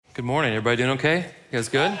Good morning. Everybody doing okay? You guys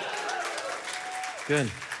good?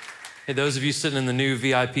 Good. Hey, those of you sitting in the new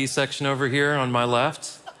VIP section over here on my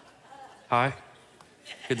left, hi.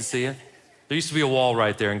 Good to see you. There used to be a wall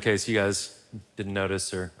right there in case you guys didn't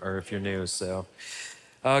notice or if you're new. So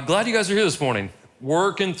glad you guys are here this morning.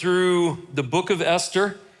 Working through the book of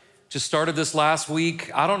Esther. Just started this last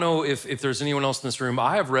week. I don't know if there's anyone else in this room.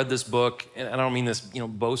 I have read this book, and I don't mean this,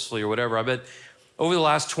 boastfully or whatever. I bet over the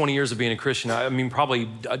last 20 years of being a Christian, I mean, probably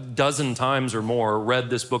a dozen times or more,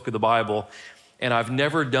 read this book of the Bible, and I've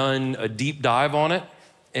never done a deep dive on it.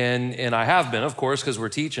 And I have been, of course, because we're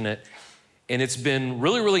teaching it. And it's been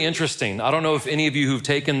really, really interesting. I don't know if any of you who've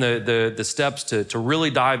taken the steps to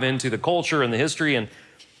really dive into the culture and the history. And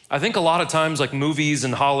I think a lot of times, like movies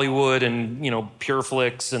and Hollywood and, Pure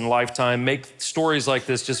Flix and Lifetime make stories like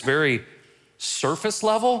this just very surface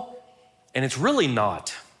level. And it's really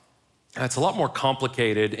not. It's a lot more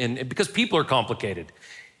complicated, and because people are complicated.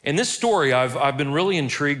 And this story, I've been really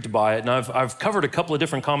intrigued by it, and I've covered a couple of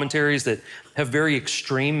different commentaries that have very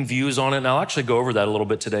extreme views on it, and I'll actually go over that a little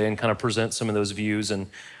bit today and kind of present some of those views and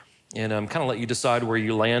kind of let you decide where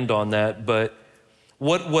you land on that. But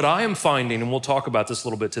what I am finding, and we'll talk about this a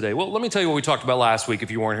little bit today. Well, let me tell you what we talked about last week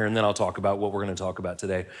if you weren't here, and then I'll talk about what we're going to talk about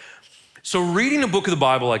today. So reading a book of the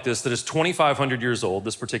Bible like this that is 2,500 years old,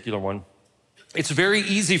 this particular one, it's very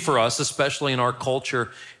easy for us, especially in our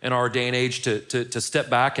culture and our day and age, to step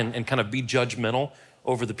back and kind of be judgmental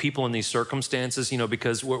over the people in these circumstances,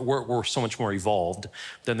 because we're so much more evolved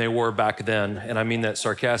than they were back then. And I mean that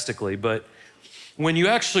sarcastically. But when you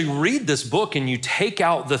actually read this book and you take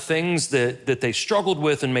out the things that they struggled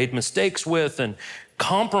with and made mistakes with and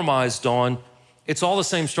compromised on, it's all the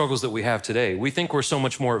same struggles that we have today. We think we're so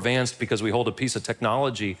much more advanced because we hold a piece of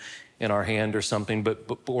technology in our hand or something,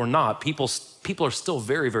 but we're not. People are still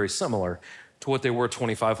very, very similar to what they were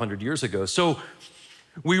 2,500 years ago. So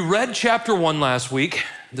we read chapter 1 last week,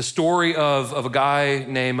 the story of a guy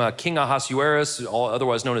named King Ahasuerus,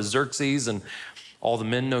 otherwise known as Xerxes, and all the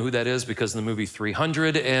men know who that is because of the movie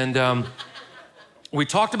 300. And we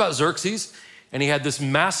talked about Xerxes, and he had this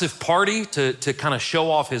massive party to kind of show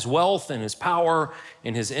off his wealth and his power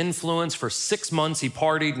and his influence. For 6 months, he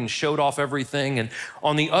partied and showed off everything. And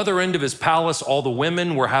on the other end of his palace, all the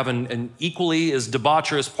women were having an equally as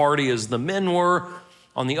debaucherous party as the men were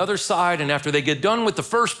on the other side. And after they get done with the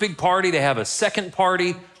first big party, they have a second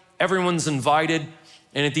party. Everyone's invited.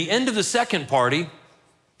 And at the end of the second party,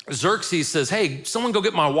 Xerxes says, hey, someone go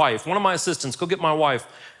get my wife. One of my assistants, go get my wife.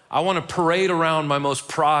 I want to parade around my most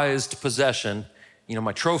prized possession,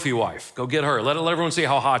 my trophy wife. Go get her. Let everyone see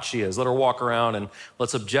how hot she is. Let her walk around and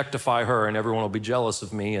let's objectify her and everyone will be jealous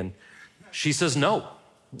of me. And she says, no,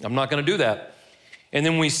 I'm not going to do that. And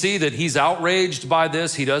then we see that he's outraged by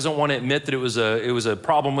this. He doesn't want to admit that it was a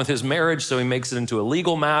problem with his marriage, so he makes it into a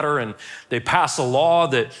legal matter. And they pass a law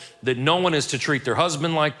that no one is to treat their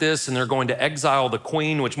husband like this, and they're going to exile the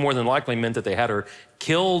queen, which more than likely meant that they had her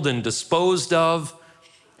killed and disposed of.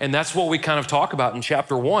 And that's what we kind of talk about in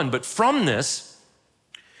chapter 1. But from this,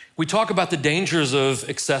 we talk about the dangers of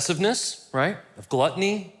excessiveness, right? Of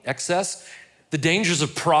gluttony, excess, the dangers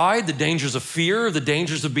of pride, the dangers of fear, the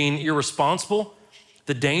dangers of being irresponsible,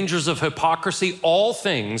 the dangers of hypocrisy, all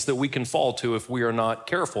things that we can fall to if we are not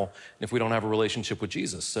careful, and if we don't have a relationship with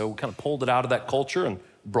Jesus. So we kind of pulled it out of that culture and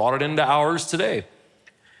brought it into ours today.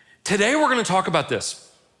 Today, we're going to talk about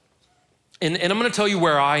this. And I'm going to tell you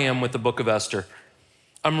where I am with the book of Esther.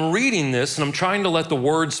 I'm reading this and I'm trying to let the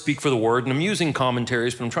word speak for the word, and I'm using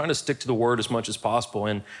commentaries, but I'm trying to stick to the word as much as possible.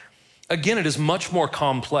 And again, it is much more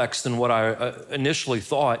complex than what I initially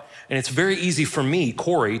thought. And it's very easy for me,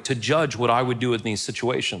 Corey, to judge what I would do in these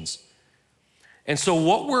situations. And so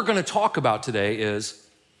what we're going to talk about today is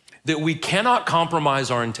that we cannot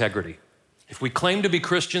compromise our integrity. If we claim to be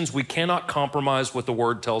Christians, we cannot compromise what the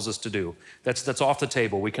word tells us to do. That's off the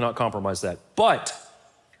table. We cannot compromise that. But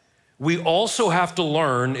we also have to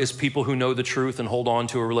learn, as people who know the truth and hold on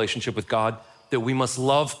to a relationship with God, that we must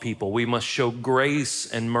love people. We must show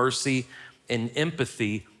grace and mercy and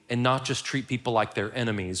empathy and not just treat people like they're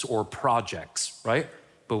enemies or projects, right?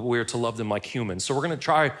 But we're to love them like humans. So we're going to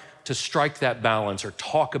try to strike that balance or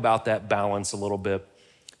talk about that balance a little bit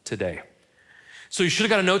today. So you should have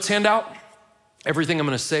got a notes handout. Everything I'm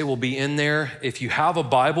going to say will be in there. If you have a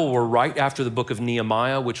Bible, we're right after the book of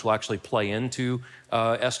Nehemiah, which will actually play into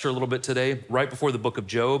Esther a little bit today. Right before the book of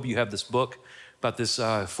Job, you have this book about this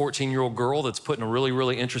 14-year-old girl that's put in a really,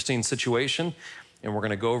 really interesting situation. And we're going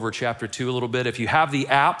to go over chapter 2 a little bit. If you have the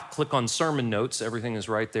app, click on sermon notes. Everything is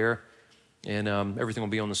right there. And everything will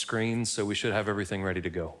be on the screen, so we should have everything ready to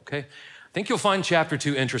go, okay? I think you'll find chapter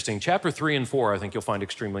 2 interesting. Chapter 3 and 4, I think you'll find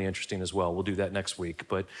extremely interesting as well. We'll do that next week.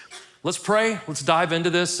 But let's pray, let's dive into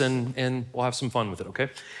this, and we'll have some fun with it, okay?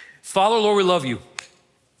 Father, Lord, we love you.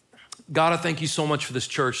 God, I thank you so much for this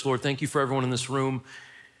church. Lord, thank you for everyone in this room.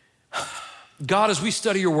 God, as we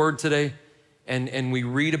study your word today and we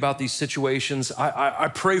read about these situations, I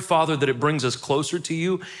pray, Father, that it brings us closer to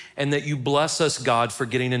you and that you bless us, God, for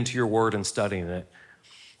getting into your word and studying it.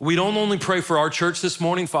 We don't only pray for our church this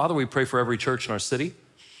morning, Father, we pray for every church in our city.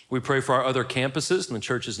 We pray for our other campuses and the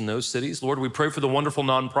churches in those cities. Lord, we pray for the wonderful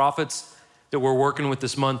nonprofits that we're working with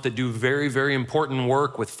this month that do very, very important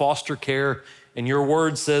work with foster care. And your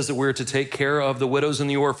word says that we're to take care of the widows and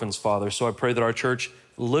the orphans, Father. So I pray that our church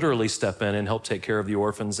literally step in and help take care of the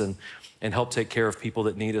orphans and help take care of people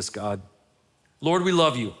that need us, God. Lord, we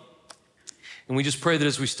love you. And we just pray that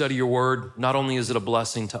as we study your word, not only is it a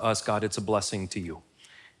blessing to us, God, it's a blessing to you.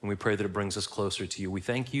 And we pray that it brings us closer to you. We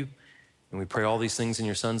thank you, and we pray all these things in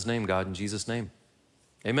your son's name, God, in Jesus' name.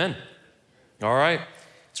 Amen. All right,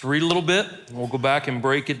 let's read a little bit. We'll go back and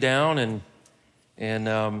break it down,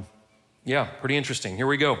 and yeah, pretty interesting. Here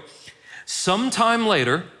we go. Sometime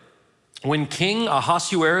later, when King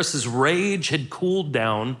Ahasuerus' rage had cooled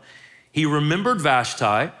down, he remembered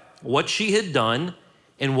Vashti, what she had done,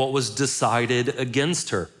 and what was decided against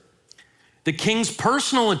her. The king's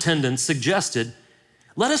personal attendants suggested,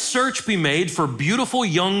 "Let a search be made for beautiful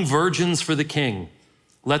young virgins for the king.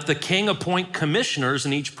 Let the king appoint commissioners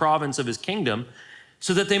in each province of his kingdom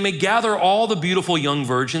so that they may gather all the beautiful young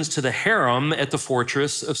virgins to the harem at the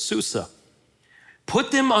fortress of Susa.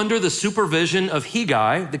 Put them under the supervision of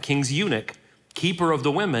Hegai, the king's eunuch, keeper of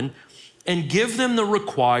the women, and give them the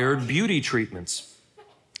required beauty treatments.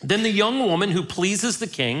 Then the young woman who pleases the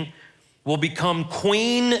king will become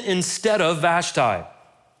queen instead of Vashti."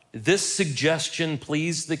 This suggestion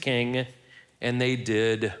pleased the king, and they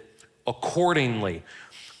did accordingly.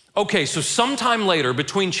 Okay, so sometime later,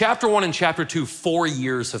 between chapter 1 and chapter 2, 4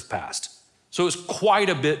 years have passed. So it was quite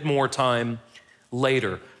a bit more time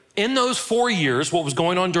later. In those 4 years, what was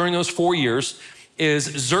going on during those 4 years is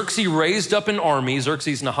Xerxes raised up an army.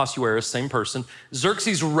 Xerxes and Ahasuerus, same person.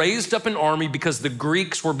 Xerxes raised up an army because the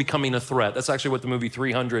Greeks were becoming a threat. That's actually what the movie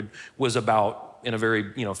 300 was about, in a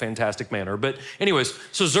very, fantastic manner. But anyways,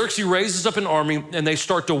 so Xerxes raises up an army and they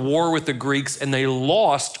start to war with the Greeks, and they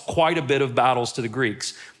lost quite a bit of battles to the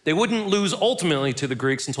Greeks. They wouldn't lose ultimately to the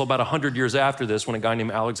Greeks until about 100 years after this, when a guy named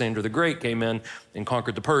Alexander the Great came in and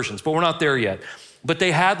conquered the Persians. But we're not there yet. But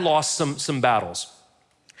they had lost some battles.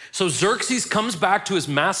 So Xerxes comes back to his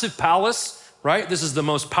massive palace, right? This is the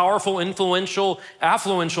most powerful, influential,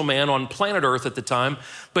 affluential man on planet Earth at the time,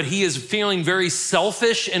 but he is feeling very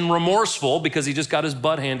selfish and remorseful because he just got his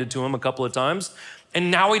butt handed to him a couple of times,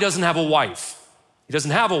 and now he doesn't have a wife. He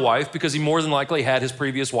doesn't have a wife because he more than likely had his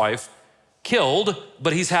previous wife killed,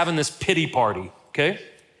 but he's having this pity party, okay?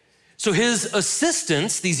 So his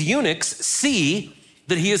assistants, these eunuchs, see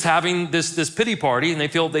that he is having this pity party, and they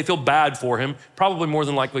feel bad for him. Probably more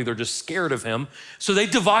than likely they're just scared of him. So they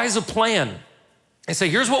devise a plan. They say,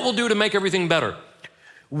 here's what we'll do to make everything better.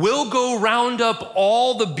 We'll go round up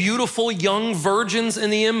all the beautiful young virgins in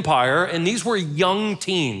the empire, and these were young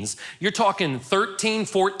teens. You're talking 13,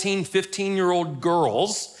 14, 15-year-old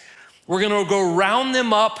girls. We're gonna go round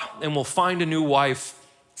them up, and we'll find a new wife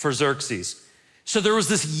for Xerxes. So there was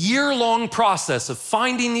this year-long process of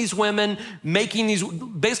finding these women,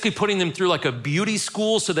 basically putting them through like a beauty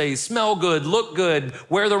school so they smell good, look good,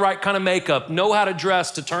 wear the right kind of makeup, know how to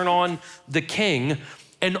dress to turn on the king.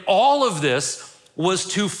 And all of this was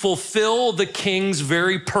to fulfill the king's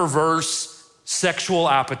very perverse sexual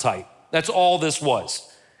appetite. That's all this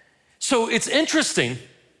was. So it's interesting.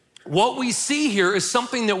 What we see here is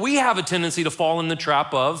something that we have a tendency to fall in the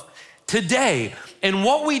trap of today. And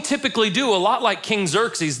what we typically do, a lot like King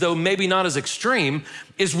Xerxes, though maybe not as extreme,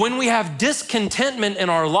 is when we have discontentment in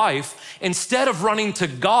our life, instead of running to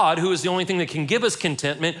God, who is the only thing that can give us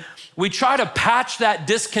contentment, we try to patch that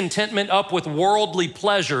discontentment up with worldly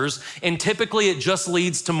pleasures, and typically it just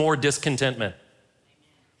leads to more discontentment.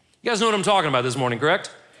 You guys know what I'm talking about this morning,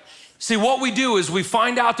 correct? See, what we do is we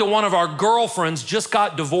find out that one of our girlfriends just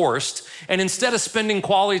got divorced, and instead of spending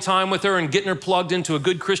quality time with her and getting her plugged into a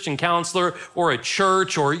good Christian counselor or a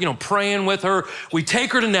church or, praying with her, we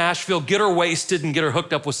take her to Nashville, get her wasted, and get her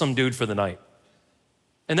hooked up with some dude for the night.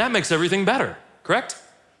 And that makes everything better, correct?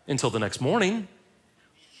 Until the next morning.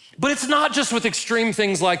 But it's not just with extreme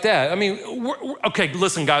things like that. I mean, okay,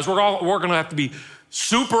 listen, guys, we're gonna have to be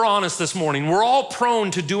super honest this morning. We're all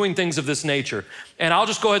prone to doing things of this nature. And I'll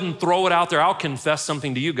just go ahead and throw it out there. I'll confess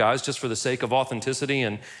something to you guys just for the sake of authenticity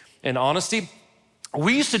and honesty.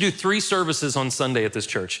 We used to do 3 services on Sunday at this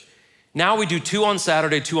church. Now we do 2 on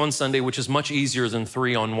Saturday, 2 on Sunday, which is much easier than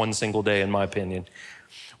 3 on one single day, in my opinion.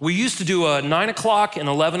 We used to do a 9 o'clock, an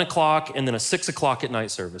 11 o'clock, and then a 6 o'clock at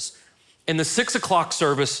night service. And the 6 o'clock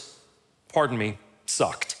service, pardon me,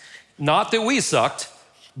 sucked. Not that we sucked,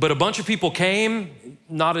 but a bunch of people came,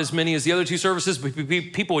 not as many as the other 2 services, but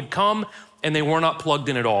people would come and they were not plugged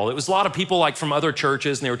in at all. It was a lot of people like from other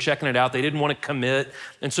churches and they were checking it out. They didn't want to commit.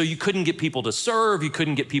 And so you couldn't get people to serve. You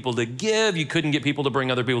couldn't get people to give. You couldn't get people to bring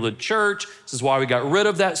other people to church. This is why we got rid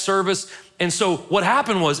of that service. And so what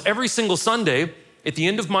happened was every single Sunday at the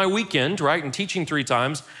end of my weekend, right, and teaching 3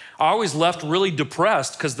 times, I always left really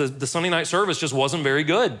depressed because the Sunday night service just wasn't very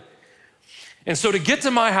good. And so to get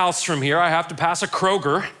to my house from here, I have to pass a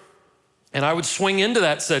Kroger. And I would swing into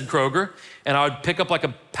that said Kroger and I would pick up like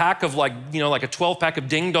a pack of like a 12-pack of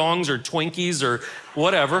Ding Dongs or Twinkies or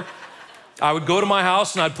whatever. I would go to my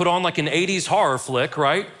house and I'd put on like an 80s horror flick,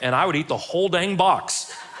 right? And I would eat the whole dang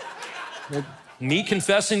box. Me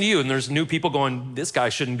confessing to you, and there's new people going, this guy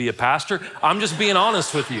shouldn't be a pastor. I'm just being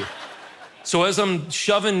honest with you. So as I'm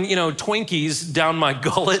shoving, Twinkies down my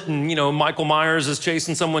gullet and, Michael Myers is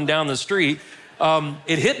chasing someone down the street,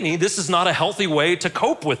 it hit me, this is not a healthy way to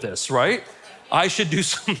cope with this, right? I should do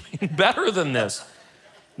something better than this.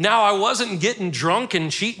 Now, I wasn't getting drunk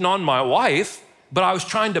and cheating on my wife, but I was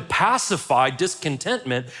trying to pacify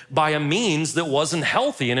discontentment by a means that wasn't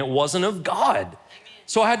healthy and it wasn't of God.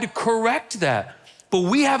 So I had to correct that. But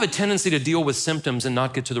we have a tendency to deal with symptoms and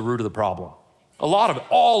not get to the root of the problem. A lot of it,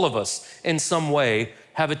 all of us in some way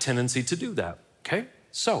have a tendency to do that, okay?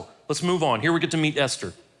 So let's move on. Here we get to meet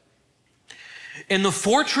Esther. In the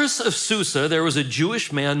fortress of Susa, there was a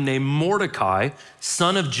Jewish man named Mordecai,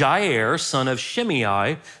 son of Jair, son of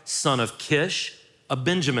Shimei, son of Kish, a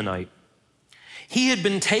Benjaminite. He had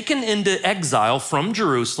been taken into exile from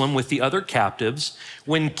Jerusalem with the other captives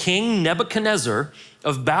when King Nebuchadnezzar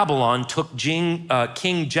of Babylon took King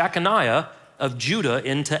Jeconiah of Judah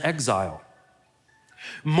into exile.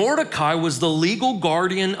 Mordecai was the legal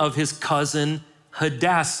guardian of his cousin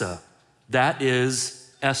Hadassah, that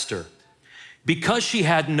is Esther, because she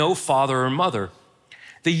had no father or mother.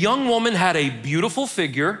 The young woman had a beautiful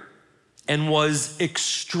figure and was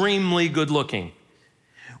extremely good looking.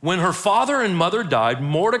 When her father and mother died,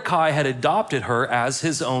 Mordecai had adopted her as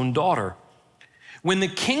his own daughter. When the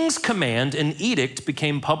king's command and edict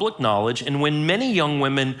became public knowledge, and when many young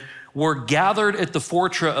women were gathered at the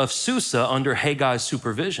fortress of Susa under Haggai's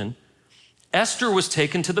supervision, Esther was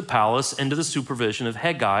taken to the palace under the supervision of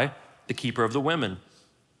Haggai, the keeper of the women.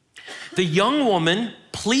 The young woman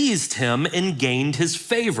pleased him and gained his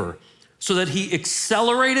favor, so that he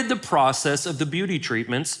accelerated the process of the beauty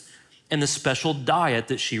treatments and the special diet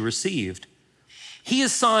that she received. He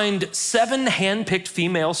assigned 7 handpicked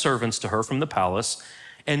female servants to her from the palace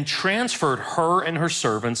and transferred her and her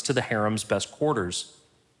servants to the harem's best quarters.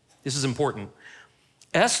 This is important.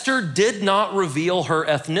 Esther did not reveal her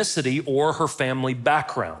ethnicity or her family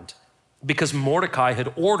background because Mordecai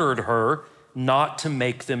had ordered her not to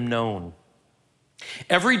make them known.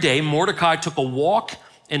 Every day, Mordecai took a walk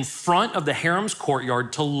in front of the harem's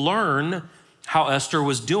courtyard to learn how Esther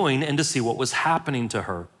was doing and to see what was happening to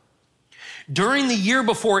her. During the year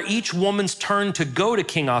before each woman's turn to go to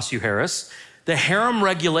King Ahasuerus, the harem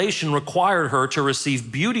regulation required her to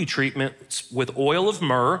receive beauty treatments with oil of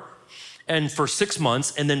myrrh and for 6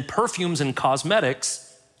 months, and then perfumes and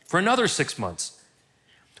cosmetics for another 6 months.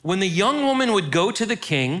 When the young woman would go to the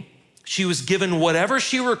king, she was given whatever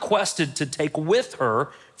she requested to take with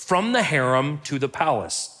her from the harem to the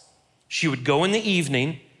palace. She would go in the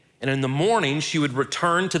evening, and in the morning she would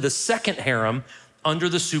return to the second harem under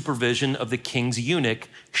the supervision of the king's eunuch,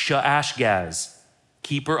 Shaashgaz,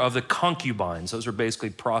 keeper of the concubines. Those are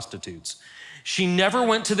basically prostitutes. She never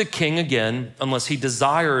went to the king again unless he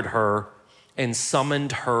desired her and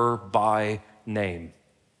summoned her by name.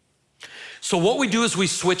 So what we do is we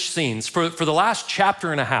switch scenes. For the last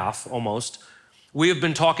chapter and a half, almost, we have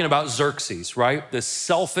been talking about Xerxes, right? This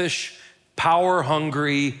selfish,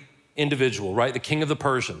 power-hungry individual, right? The king of the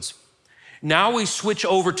Persians. Now we switch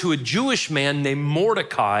over to a Jewish man named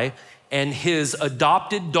Mordecai and his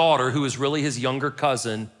adopted daughter, who is really his younger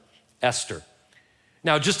cousin, Esther.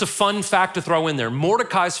 Now, just a fun fact to throw in there.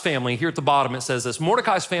 Mordecai's family, here at the bottom it says this,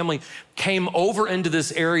 Mordecai's family came over into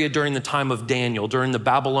this area during the time of Daniel, during the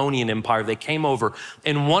Babylonian Empire. They came over,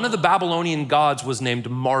 and one of the Babylonian gods was named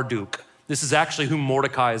Marduk. This is actually who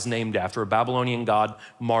Mordecai is named after, a Babylonian god,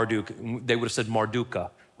 Marduk. They would have said Marduka,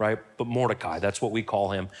 right? But Mordecai, that's what we call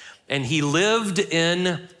him. And he lived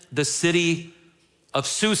in the city of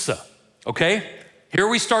Susa, okay? Here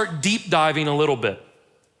we start deep diving a little bit.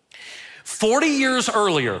 40 years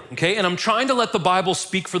earlier, okay, and I'm trying to let the Bible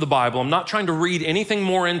speak for the Bible. I'm not trying to read anything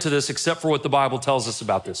more into this except for what the Bible tells us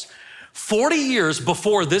about this. 40 years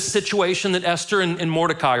before this situation that Esther and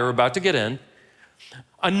Mordecai are about to get in,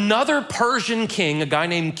 another Persian king, a guy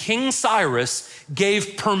named King Cyrus,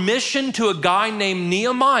 gave permission to a guy named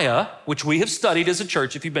Nehemiah, which we have studied as a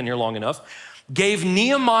church if you've been here long enough, gave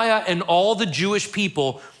Nehemiah and all the Jewish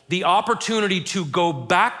people the opportunity to go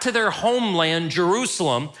back to their homeland,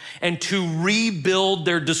 Jerusalem, and to rebuild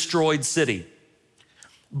their destroyed city.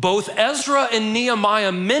 Both Ezra and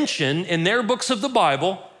Nehemiah mention in their books of the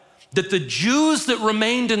Bible that the Jews that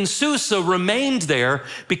remained in Susa remained there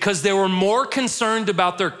because they were more concerned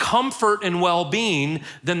about their comfort and well-being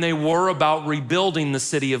than they were about rebuilding the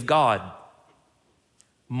city of God.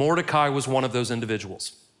 Mordecai was one of those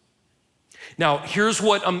individuals. Now, here's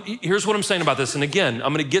what I'm saying about this. And again,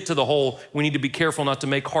 I'm gonna get to the whole, we need to be careful not to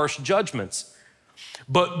make harsh judgments.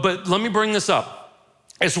 But let me bring this up.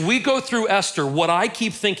 As we go through Esther, what I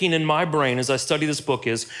keep thinking in my brain as I study this book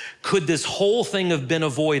is, could this whole thing have been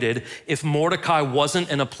avoided if Mordecai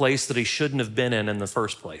wasn't in a place that he shouldn't have been in the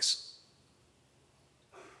first place?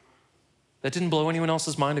 That didn't blow anyone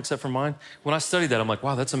else's mind except for mine. When I studied that, I'm like,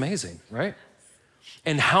 wow, that's amazing, right?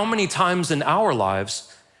 And how many times in our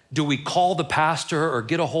lives do we call the pastor or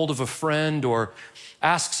get a hold of a friend or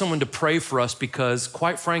ask someone to pray for us because,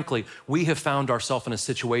 quite frankly, we have found ourselves in a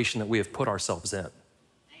situation that we have put ourselves in? Amen.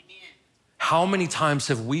 How many times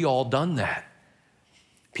have we all done that?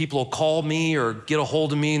 People will call me or get a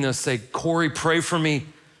hold of me and they'll say, Corey, pray for me.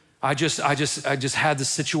 I just had this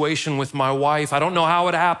situation with my wife. I don't know how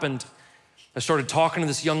it happened. I started talking to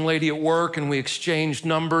this young lady at work and we exchanged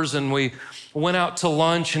numbers and we went out to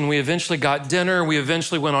lunch and we eventually got dinner. We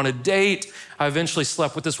eventually went on a date. I eventually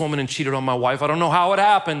slept with this woman and cheated on my wife. I don't know how it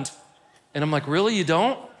happened. And I'm like, really, you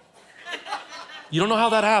don't? You don't know how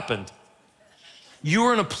that happened? You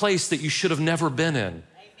were in a place that you should have never been in.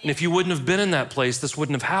 And if you wouldn't have been in that place, this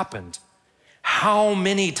wouldn't have happened. How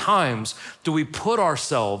many times do we put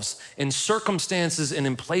ourselves in circumstances and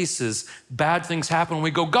in places, bad things happen, and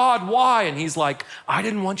we go, God, why? And he's like, I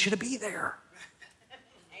didn't want you to be there.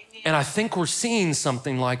 And I think we're seeing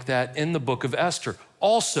something like that in the book of Esther.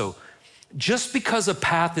 Also, just because a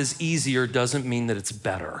path is easier doesn't mean that it's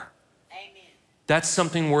better. Amen. That's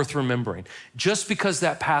something worth remembering. Just because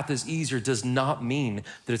that path is easier does not mean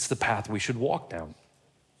that it's the path we should walk down.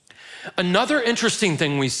 Another interesting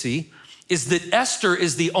thing we see is that Esther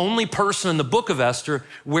is the only person in the book of Esther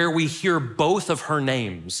where we hear both of her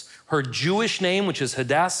names, her Jewish name, which is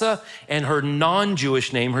Hadassah, and her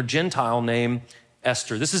non-Jewish name, her Gentile name,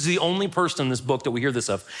 Esther. This is the only person in this book that we hear this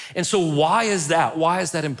of. And so why is that? Why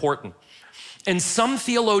is that important? And some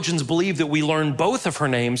theologians believe that we learn both of her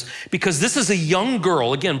names because this is a young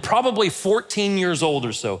girl, again, probably 14 years old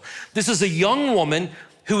or so. This is a young woman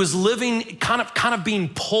who is living kind of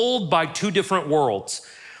being pulled by two different worlds.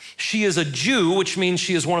 She is a Jew, which means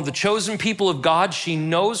she is one of the chosen people of God. She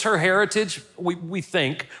knows her heritage, we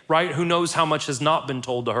think, right? Who knows how much has not been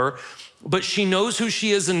told to her, but she knows who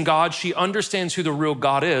she is in God. She understands who the real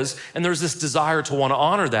God is, and there's this desire to want to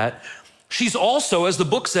honor that. She's also, as the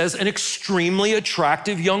book says, an extremely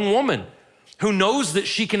attractive young woman who knows that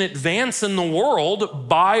she can advance in the world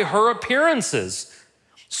by her appearances.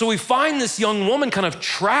 So we find this young woman kind of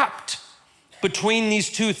trapped between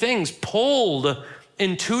these two things, pulled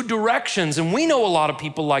in two directions. And we know a lot of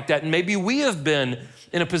people like that. And maybe we have been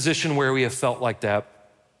in a position where we have felt like that.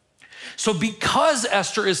 So because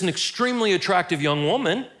Esther is an extremely attractive young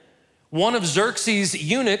woman, one of Xerxes'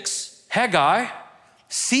 eunuchs, Haggai,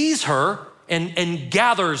 sees her and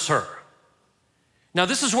gathers her. Now,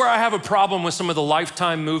 this is where I have a problem with some of the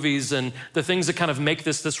Lifetime movies and the things that kind of make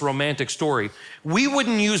this romantic story. We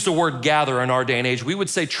wouldn't use the word gather in our day and age. We would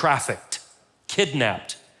say trafficked,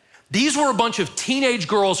 kidnapped. These were a bunch of teenage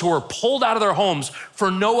girls who were pulled out of their homes for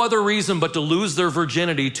no other reason but to lose their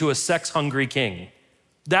virginity to a sex-hungry king.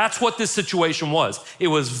 That's what this situation was. It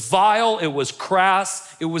was vile, it was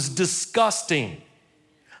crass, it was disgusting.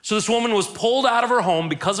 So this woman was pulled out of her home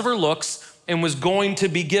because of her looks and was going to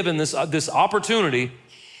be given this opportunity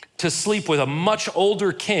to sleep with a much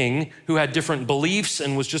older king who had different beliefs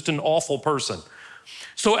and was just an awful person.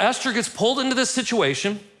 So Esther gets pulled into this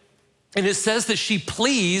situation, and it says that she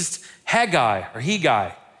pleased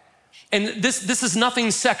Haggai. And this is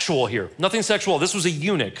nothing sexual here, nothing sexual. This was a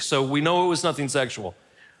eunuch, so we know it was nothing sexual.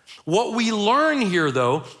 What we learn here,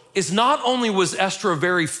 though, is not only was Esther a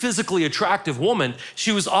very physically attractive woman,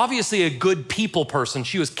 she was obviously a good people person.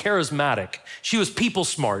 She was charismatic. She was people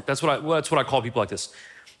smart. That's what I call people like this.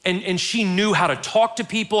 And she knew how to talk to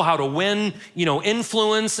people, how to win,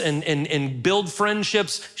 influence and build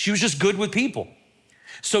friendships. She was just good with people.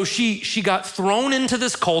 So she got thrown into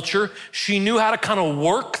this culture. She knew how to kind of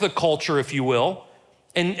work the culture, if you will.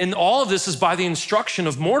 And all of this is by the instruction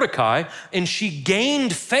of Mordecai. And she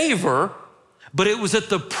gained favor, but it was at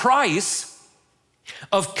the price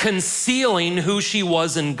of concealing who she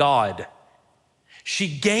was in God. She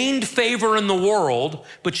gained favor in the world,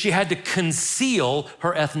 but she had to conceal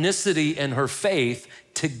her ethnicity and her faith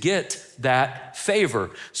to get that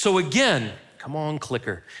favor. So again, come on,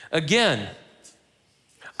 clicker. Again,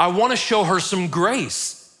 I want to show her some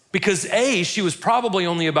grace because A, she was probably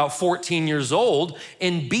only about 14 years old,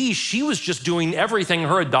 and B, she was just doing everything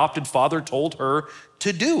her adopted father told her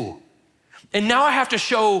to do. And now I have to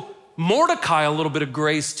show Mordecai a little bit of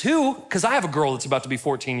grace too, because I have a girl that's about to be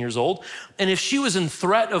 14 years old. And if she was in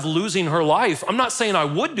threat of losing her life, I'm not saying I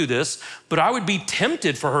would do this, but I would be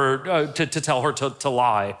tempted for her to tell her to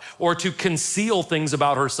lie or to conceal things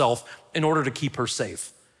about herself in order to keep her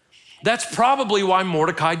safe. That's probably why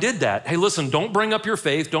Mordecai did that. Hey, listen, don't bring up your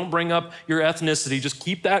faith. Don't bring up your ethnicity. Just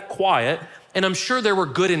keep that quiet. And I'm sure there were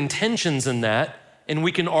good intentions in that. And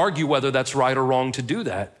we can argue whether that's right or wrong to do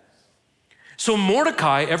that. So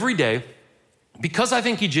Mordecai, every day, because I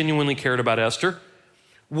think he genuinely cared about Esther,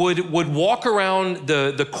 would walk around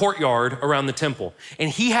the courtyard around the temple. And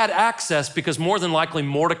he had access because more than likely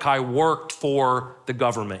Mordecai worked for the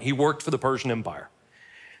government. He worked for the Persian Empire.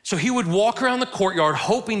 So he would walk around the courtyard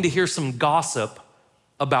hoping to hear some gossip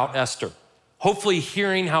about Esther, hopefully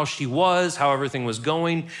hearing how she was, how everything was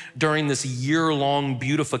going during this year-long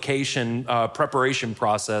beautification preparation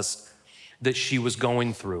process that she was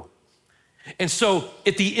going through. And so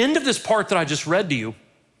at the end of this part that I just read to you,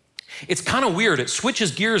 it's kind of weird. It switches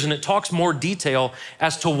gears and it talks more detail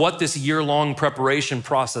as to what this year-long preparation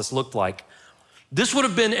process looked like. This would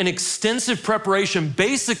have been an extensive preparation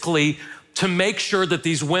basically to make sure that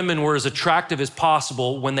these women were as attractive as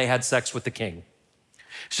possible when they had sex with the king.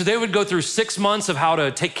 So they would go through 6 months of how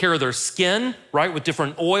to take care of their skin, right, with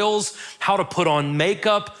different oils, how to put on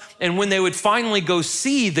makeup. And when they would finally go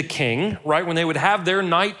see the king, right, when they would have their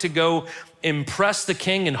night to go impress the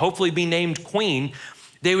king and hopefully be named queen,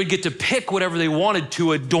 they would get to pick whatever they wanted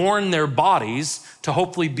to adorn their bodies to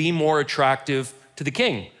hopefully be more attractive to the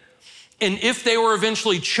king. And if they were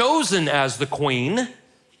eventually chosen as the queen,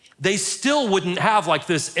 they still wouldn't have like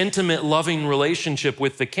this intimate, loving relationship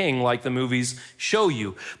with the king like the movies show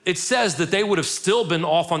you. It says that they would have still been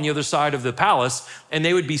off on the other side of the palace and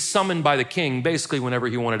they would be summoned by the king basically whenever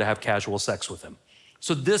he wanted to have casual sex with him.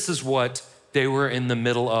 So this is what they were in the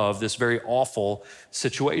middle of, this very awful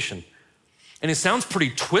situation. And it sounds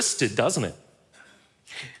pretty twisted, doesn't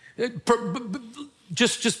it?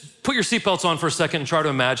 Just put your seatbelts on for a second and try to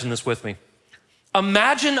imagine this with me.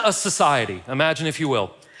 Imagine a society, imagine if you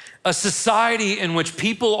will, a society in which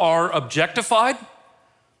people are objectified,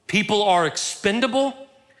 people are expendable,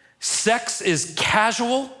 sex is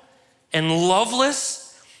casual and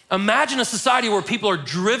loveless. Imagine a society where people are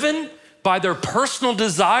driven by their personal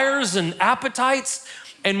desires and appetites,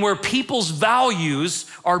 and where people's values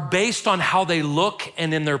are based on how they look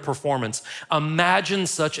and in their performance. Imagine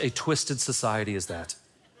such a twisted society as that.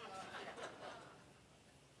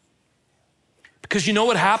 Because you know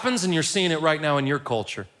what happens, and you're seeing it right now in your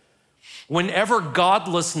culture. Whenever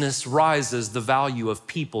godlessness rises, the value of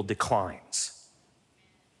people declines.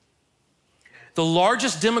 The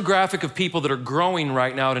largest demographic of people that are growing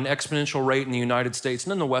right now at an exponential rate in the United States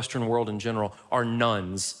and in the Western world in general are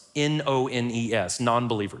nones, N-O-N-E-S,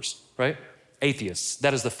 non-believers, right? Atheists.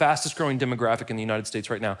 That is the fastest growing demographic in the United States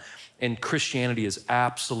right now. And Christianity is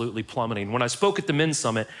absolutely plummeting. When I spoke at the Men's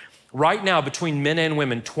Summit, right now between men and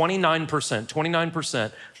women,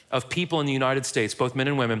 29% of people in the United States, both men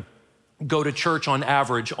and women, go to church on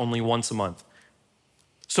average only once a month.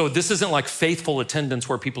 So this isn't like faithful attendance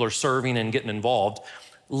where people are serving and getting involved.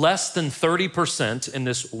 Less than 30% in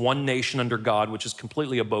this one nation under God, which is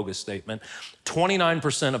completely a bogus statement,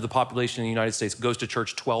 29% of the population in the United States goes to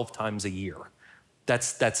church 12 times a year.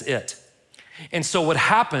 That's it. And so what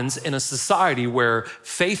happens in a society where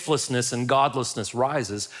faithlessness and godlessness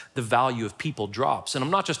rises, the value of people drops. And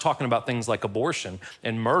I'm not just talking about things like abortion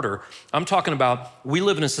and murder. I'm talking about we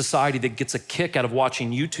live in a society that gets a kick out of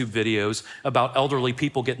watching YouTube videos about elderly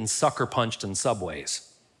people getting sucker punched in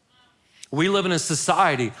subways. We live in a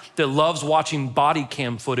society that loves watching body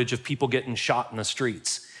cam footage of people getting shot in the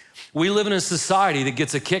streets. We live in a society that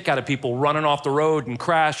gets a kick out of people running off the road and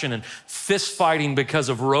crashing and fist fighting because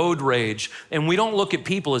of road rage. And we don't look at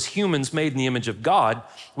people as humans made in the image of God.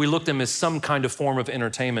 We look at them as some kind of form of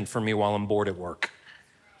entertainment for me while I'm bored at work.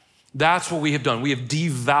 That's what we have done. We have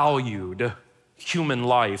devalued human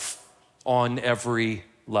life on every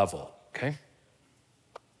level, okay?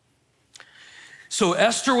 So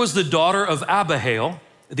Esther was the daughter of Abihail,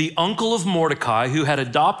 the uncle of Mordecai, who had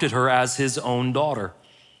adopted her as his own daughter.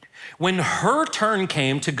 When her turn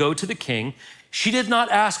came to go to the king, she did not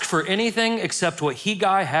ask for anything except what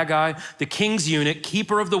Haggai, the king's eunuch,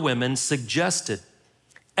 keeper of the women, suggested.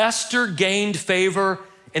 Esther gained favor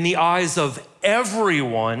in the eyes of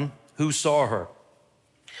everyone who saw her.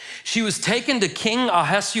 She was taken to King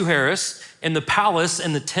Ahasuerus in the palace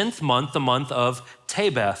in the 10th month, the month of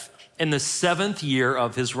Tebeth, in the 7th year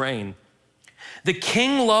of his reign. The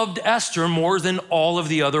king loved Esther more than all of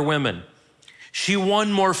the other women. She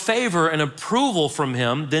won more favor and approval from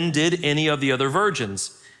him than did any of the other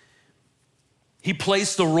virgins. He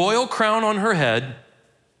placed the royal crown on her head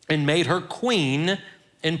and made her queen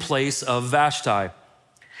in place of Vashti.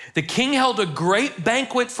 The king held a great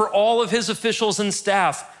banquet for all of his officials and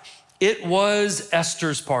staff. It was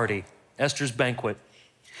Esther's party, Esther's banquet.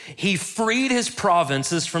 He freed his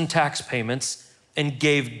provinces from tax payments and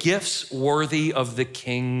gave gifts worthy of the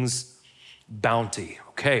king's bounty.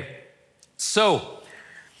 Okay, so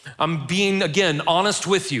I'm being, again, honest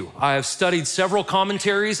with you. I have studied several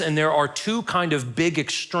commentaries, and there are two kind of big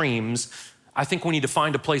extremes. I think we need to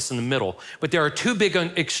find a place in the middle, but there are two big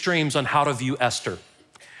extremes on how to view Esther.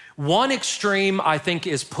 One extreme, I think,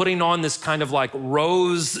 is putting on this kind of like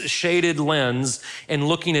rose-shaded lens and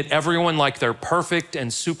looking at everyone like they're perfect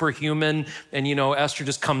and superhuman. And, you know, Esther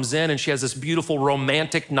just comes in and she has this beautiful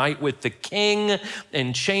romantic night with the king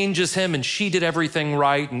and changes him, and she did everything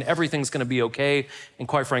right and everything's gonna be okay. And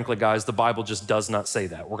quite frankly, guys, the Bible just does not say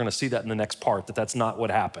that. We're gonna see that in the next part, that that's not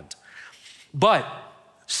what happened. But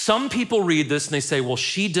some people read this and they say, well,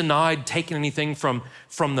 she denied taking anything from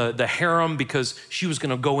the harem because she was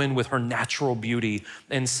gonna go in with her natural beauty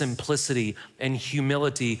and simplicity and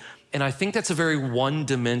humility. And I think that's a very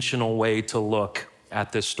one-dimensional way to look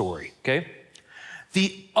at this story, okay?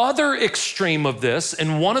 The other extreme of this,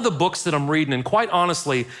 and one of the books that I'm reading, and quite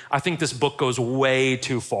honestly, I think this book goes way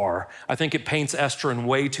too far. I think it paints Esther in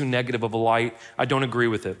way too negative of a light. I don't agree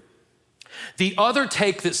with it. The other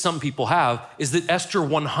take that some people have is that Esther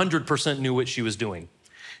 100% knew what she was doing.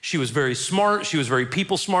 She was very smart. She was very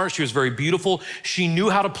people smart. She was very beautiful. She knew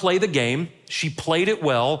how to play the game. She played it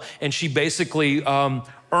well, and she basically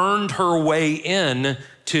earned her way in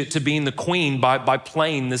to being the queen by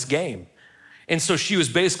playing this game. And so she was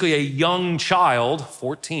basically a young child,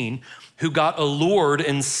 14, who got allured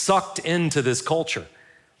and sucked into this culture.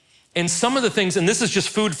 And some of the things, and this is just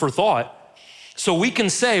food for thought, so we can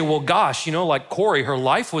say, well, gosh, you know, like Corey, her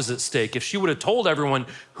life was at stake. If she would have told everyone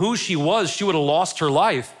who she was, she would have lost her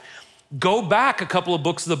life. Go back a couple of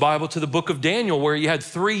books of the Bible to the book of Daniel, where you had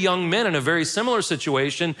 3 young men in a very similar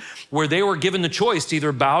situation where they were given the choice to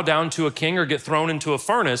either bow down to a king or get thrown into a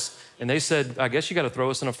furnace. And they said, I guess you got to throw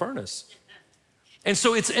us in a furnace. And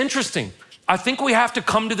so it's interesting. I think we have to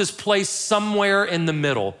come to this place somewhere in the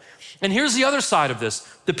middle. And here's the other side of this.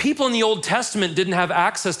 The people in the Old Testament didn't have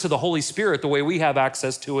access to the Holy Spirit the way we have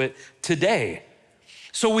access to it today.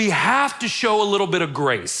 So we have to show a little bit of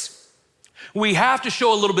grace. We have to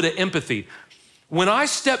show a little bit of empathy. When I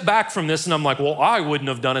step back from this and I'm like, well, I wouldn't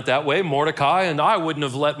have done it that way, Mordecai, and I wouldn't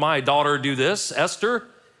have let my daughter do this, Esther.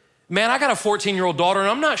 Man, I got a 14-year-old daughter, and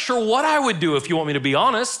I'm not sure what I would do, if you want me to be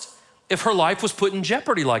honest, if her life was put in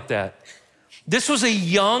jeopardy like that. This was a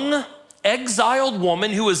young, exiled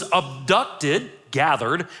woman who was abducted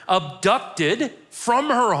from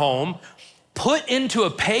her home, put into a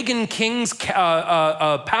pagan king's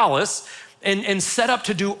palace and set up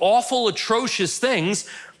to do awful, atrocious things.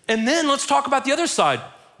 And then let's talk about the other side.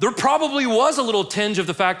 There probably was a little tinge of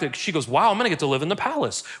the fact that she goes, wow, I'm gonna get to live in the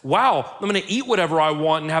palace. Wow, I'm gonna eat whatever I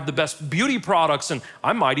want and have the best beauty products, and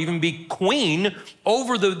I might even be queen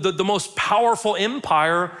over the most powerful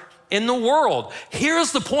empire in the world.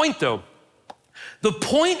 Here's the point though. The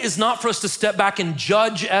point is not for us to step back and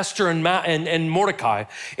judge Esther and Mordecai.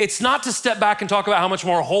 It's not to step back and talk about how much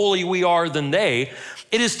more holy we are than they.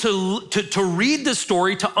 It is to read the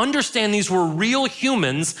story, to understand these were real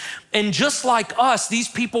humans. And just like us, these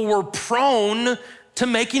people were prone to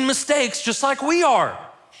making mistakes just like we are.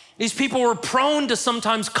 These people were prone to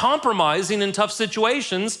sometimes compromising in tough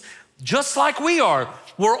situations just like we are.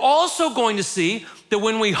 We're also going to see that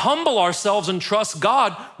when we humble ourselves and trust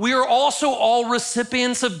God, we are also all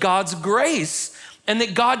recipients of God's grace, and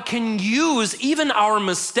that God can use even our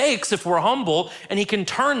mistakes if we're humble, and he can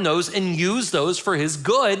turn those and use those for his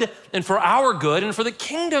good and for our good and for the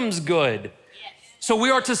kingdom's good. Yes. So we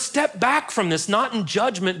are to step back from this, not in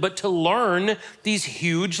judgment, but to learn these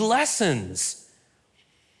huge lessons.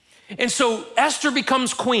 And so Esther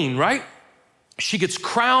becomes queen, right? She gets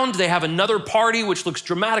crowned. They have another party, which looks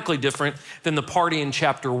dramatically different than the party in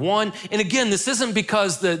chapter 1. And again, this isn't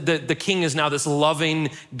because the king is now this loving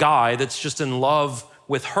guy that's just in love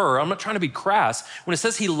with her. I'm not trying to be crass. When it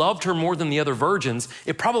says he loved her more than the other virgins,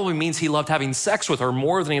 it probably means he loved having sex with her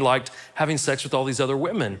more than he liked having sex with all these other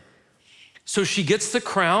women. So she gets the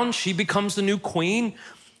crown. She becomes the new queen.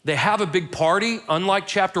 They have a big party. Unlike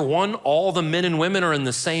chapter 1, all the men and women are in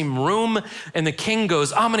the same room. And the king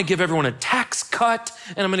goes, I'm gonna give everyone a tax cut.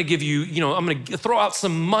 And I'm gonna give you, I'm gonna throw out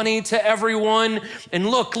some money to everyone. And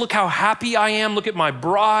look how happy I am. Look at my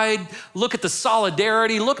bride. Look at the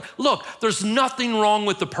solidarity. Look, there's nothing wrong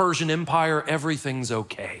with the Persian Empire. Everything's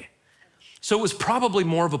okay. So it was probably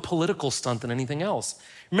more of a political stunt than anything else.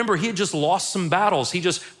 Remember, he had just lost some battles. He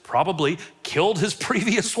just probably killed his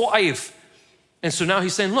previous wife. And so now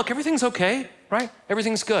he's saying, look, everything's okay, right?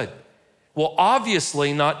 Everything's good. Well,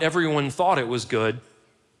 obviously not everyone thought it was good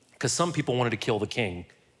because some people wanted to kill the king.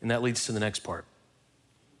 And that leads to the next part.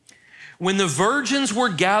 When the virgins were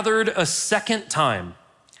gathered a second time,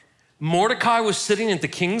 Mordecai was sitting at the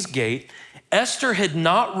king's gate. Esther had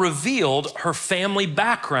not revealed her family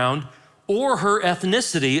background or her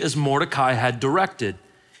ethnicity as Mordecai had directed.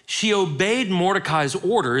 She obeyed Mordecai's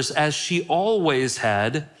orders as she always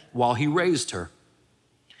had while he raised her.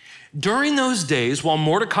 During those days, while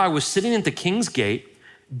Mordecai was sitting at the king's gate,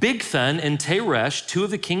 Bigthan and Teresh, two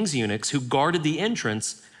of the king's eunuchs who guarded the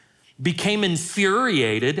entrance, became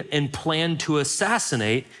infuriated and planned to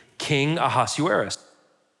assassinate King Ahasuerus.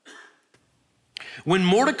 When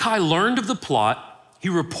Mordecai learned of the plot, he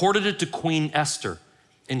reported it to Queen Esther,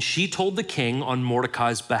 and she told the king on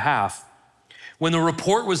Mordecai's behalf. When the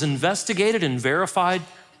report was investigated and verified,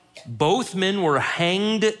 both men were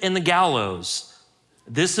hanged in the gallows.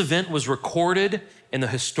 This event was recorded in the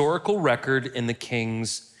historical record in the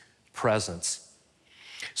king's presence.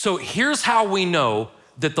 So here's how we know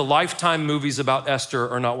that the Lifetime movies about Esther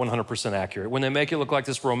are not 100% accurate. When they make it look like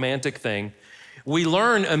this romantic thing, we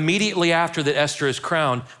learn immediately after that Esther is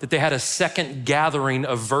crowned that they had a second gathering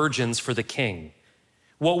of virgins for the king.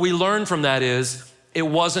 What we learn from that is it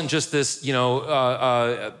wasn't just this,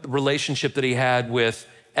 relationship that he had with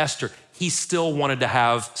Esther. He still wanted to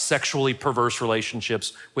have sexually perverse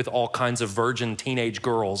relationships with all kinds of virgin teenage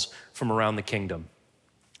girls from around the kingdom.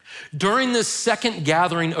 During this second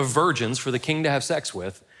gathering of virgins for the king to have sex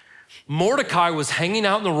with, Mordecai was hanging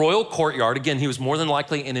out in the royal courtyard. Again, he was more than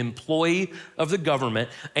likely an employee of the government,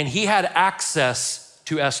 and he had access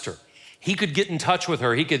to Esther. He could get in touch with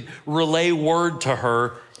her. He could relay word to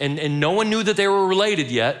her, and no one knew that they were related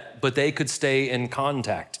yet, but they could stay in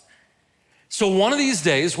contact. So one of these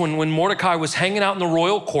days, when Mordecai was hanging out in the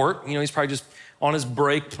royal court, he's probably just on his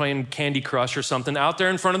break playing Candy Crush or something out there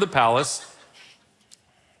in front of the palace.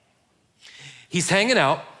 He's hanging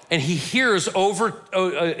out, and he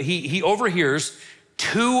overhears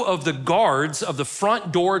two of the guards of the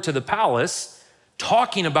front door to the palace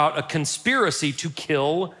talking about a conspiracy to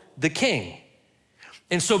kill the king.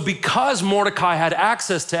 And so because Mordecai had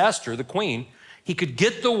access to Esther, the queen, he could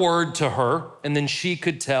get the word to her, and then she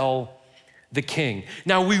could tell the king.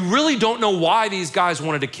 Now, we really don't know why these guys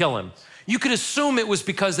wanted to kill him. You could assume it was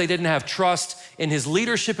because they didn't have trust in his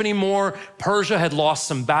leadership anymore. Persia had lost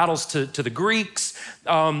some battles to the Greeks.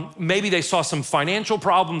 Maybe they saw some financial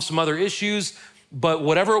problems, some other issues, but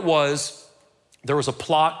whatever it was, there was a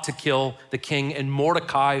plot to kill the king, and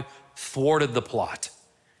Mordecai thwarted the plot.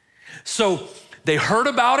 So they heard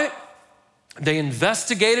about it. They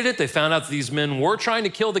investigated it. They found out that these men were trying to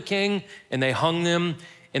kill the king, and they hung them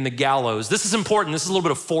in the gallows. This is important. This is a little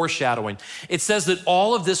bit of foreshadowing. It says that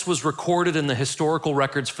all of this was recorded in the historical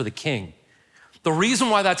records for the king. The reason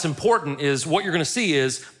why that's important is what you're going to see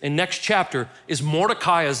is in next chapter is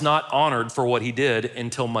Mordecai is not honored for what he did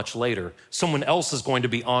until much later. Someone else is going to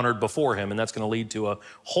be honored before him, and that's going to lead to a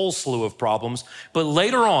whole slew of problems. But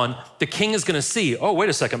later on, the king is going to see, oh, wait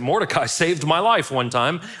a second, Mordecai saved my life one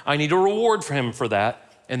time. I need a reward for him for that.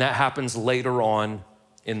 And that happens later on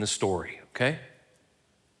in the story, okay?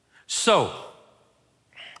 So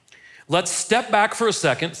let's step back for a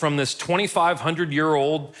second from this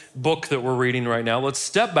 2,500-year-old book that we're reading right now. Let's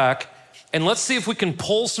step back and let's see if we can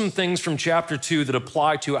pull some things from chapter 2 that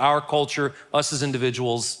apply to our culture, us as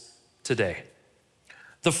individuals today.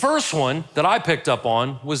 The first one that I picked up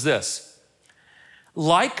on was this.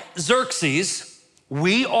 Like Xerxes,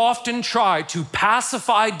 we often try to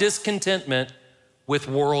pacify discontentment with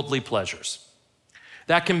worldly pleasures.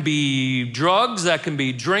 That can be drugs, that can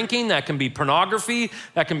be drinking, that can be pornography,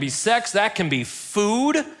 that can be sex, that can be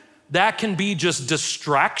food, that can be just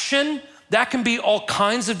distraction, that can be all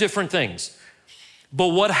kinds of different things. But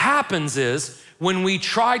what happens is when we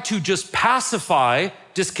try to just pacify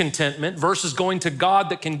discontentment versus going to God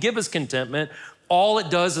that can give us contentment, all it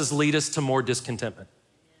does is lead us to more discontentment.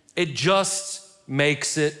 It just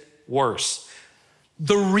makes it worse.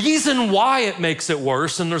 The reason why it makes it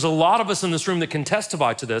worse, and there's a lot of us in this room that can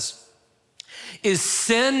testify to this, is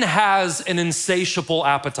sin has an insatiable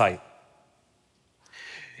appetite.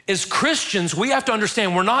 As Christians, we have to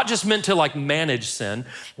understand we're not just meant to like manage sin.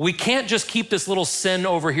 We can't just keep this little sin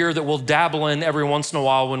over here that we'll dabble in every once in a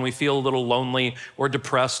while when we feel a little lonely or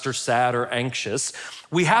depressed or sad or anxious.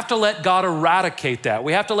 We have to let God eradicate that.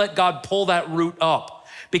 We have to let God pull that root up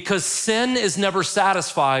because sin is never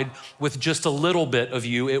satisfied with just a little bit of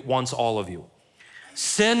you. It wants all of you.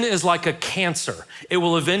 Sin is like a cancer. It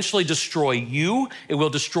will eventually destroy you. It will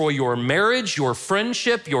destroy your marriage, your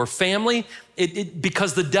friendship, your family,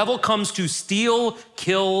 because the devil comes to steal,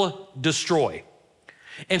 kill, destroy.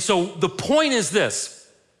 And so the point is this: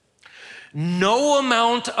 no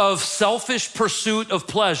amount of selfish pursuit of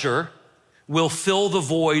pleasure will fill the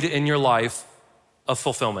void in your life of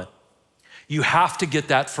fulfillment. You have to get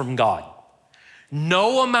that from God.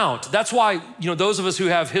 No amount. That's why, those of us who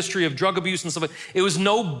have history of drug abuse and stuff, it was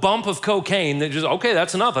no bump of cocaine that just, okay,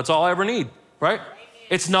 that's enough. That's all I ever need, right? Amen.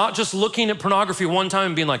 It's not just looking at pornography one time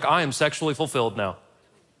and being like, I am sexually fulfilled now.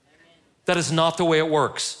 Amen. That is not the way it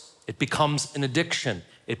works. It becomes an addiction.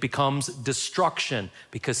 It becomes destruction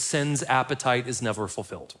because sin's appetite is never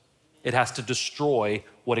fulfilled. It has to destroy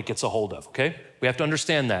what it gets a hold of, okay? We have to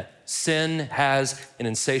understand that. Sin has an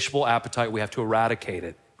insatiable appetite. We have to eradicate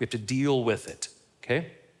it. We have to deal with it.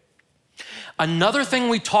 Okay? Another thing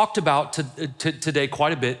we talked about today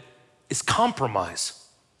quite a bit is compromise.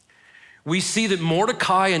 We see that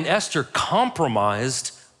Mordecai and Esther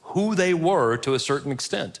compromised who they were to a certain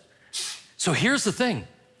extent. So here's the thing.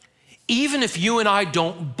 Even if you and I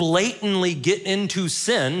don't blatantly get into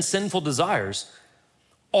sinful desires,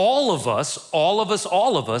 all of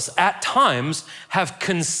us at times have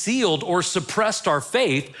concealed or suppressed our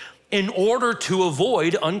faith in order to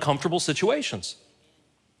avoid uncomfortable situations.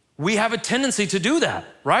 We have a tendency to do that,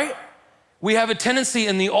 right? We have a tendency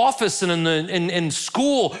in the office and in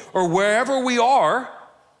school or wherever we are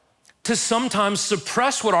to sometimes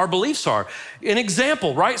suppress what our beliefs are. An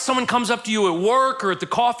example, right? Someone comes up to you at work or at the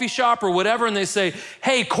coffee shop or whatever and they say,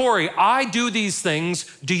 hey, Corey, I do these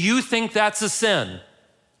things. Do you think that's a sin?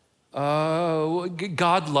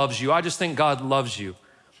 God loves you. I just think God loves you.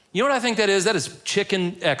 You know what I think that is? That is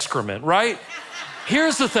chicken excrement, right?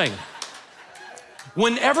 Here's the thing.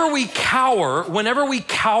 Whenever we cower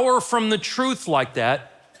from the truth like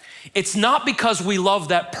that, it's not because we love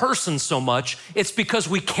that person so much, it's because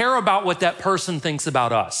we care about what that person thinks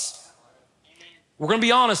about us. We're gonna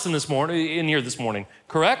be honest in here this morning,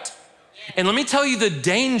 correct? And let me tell you the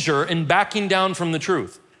danger in backing down from the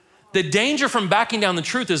truth. The danger from backing down the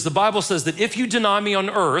truth is the Bible says that if you deny me on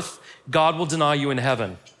earth, God will deny you in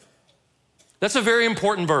heaven. That's a very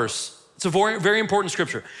important verse. It's a very, very important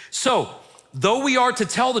scripture. So, though we are to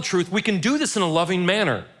tell the truth, we can do this in a loving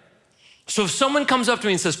manner. So if someone comes up to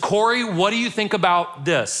me and says, Corey, what do you think about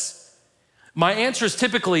this? My answer is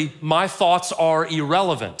typically, my thoughts are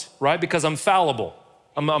irrelevant, right? Because I'm fallible.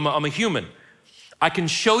 I'm a human. I can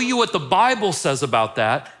show you what the Bible says about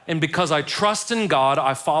that, and because I trust in God,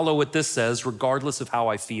 I follow what this says regardless of how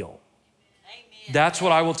I feel. Amen. That's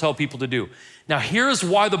what I will tell people to do. Now, here's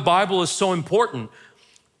why the Bible is so important.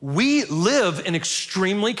 We live in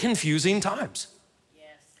extremely confusing times.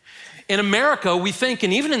 Yes. In America, we think,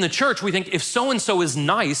 and even in the church, we think if so-and-so is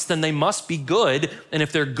nice, then they must be good. And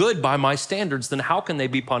if they're good by my standards, then how can they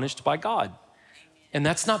be punished by God? Amen. And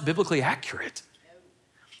that's not biblically accurate.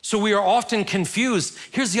 So we are often confused.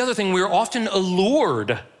 Here's the other thing. We are often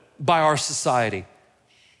allured by our society.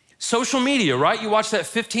 Social media, right? You watch that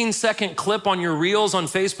 15-second clip on your reels on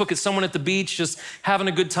Facebook. It's someone at the beach just having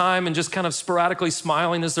a good time and just kind of sporadically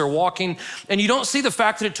smiling as they're walking. And you don't see the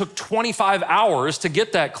fact that it took 25 hours to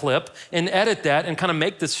get that clip and edit that and kind of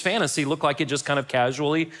make this fantasy look like it just kind of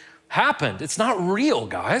casually happened. It's not real,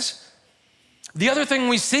 guys. The other thing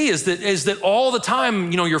we see is that all the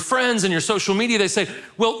time, your friends and your social media, they say,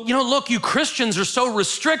 well, look, you Christians are so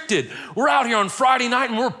restricted. We're out here on Friday night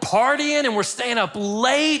and we're partying and we're staying up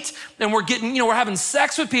late and we're getting, we're having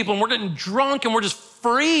sex with people and we're getting drunk and we're just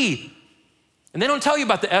free. And they don't tell you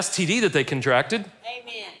about the STD that they contracted.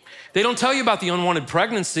 Amen. They don't tell you about the unwanted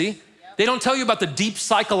pregnancy. Yep. They don't tell you about the deep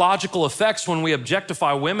psychological effects when we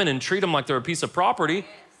objectify women and treat them like they're a piece of property.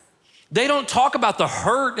 They don't talk about the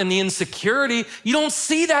hurt and the insecurity. You don't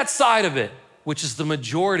see that side of it, which is the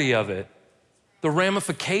majority of it, the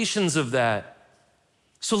ramifications of that.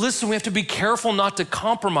 So listen, we have to be careful not to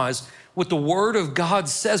compromise. what the Word of God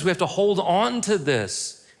says. We have to hold on to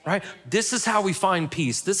this, right? This is how we find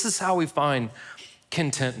peace. This is how we find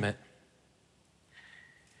contentment.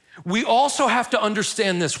 We also have to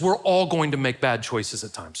understand this. We're all going to make bad choices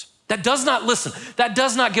at times. That does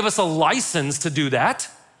not give us a license to do that.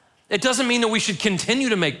 It doesn't mean that we should continue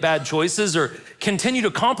to make bad choices or continue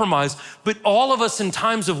to compromise, but all of us in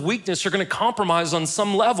times of weakness are going to compromise on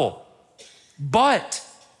some level. But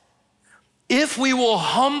if we will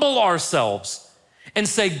humble ourselves and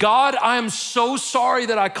say, God, I am so sorry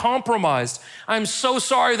that I compromised. I'm so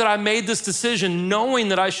sorry that I made this decision knowing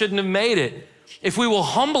that I shouldn't have made it. If we will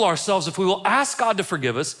humble ourselves, if we will ask God to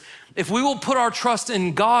forgive us, if we will put our trust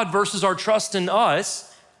in God versus our trust in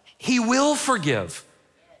us, He will forgive.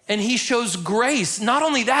 And He shows grace. Not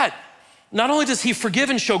only that, not only does He forgive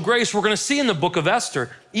and show grace, we're gonna see in the book of Esther,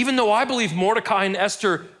 even though I believe Mordecai and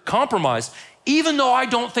Esther compromised, even though I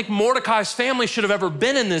don't think Mordecai's family should have ever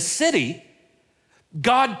been in this city,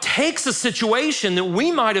 God takes a situation that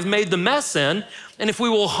we might have made the mess in, and if we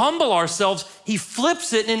will humble ourselves, He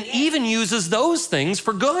flips it and even uses those things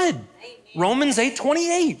for good. Amen. Romans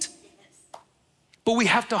 8:28. But we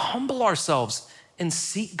have to humble ourselves and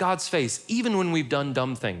seek God's face, even when we've done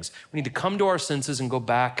dumb things. We need to come to our senses and go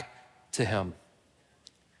back to Him.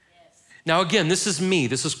 Yes. Now again, this is me,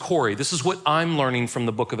 this is Corey, this is what I'm learning from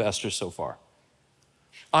the book of Esther so far.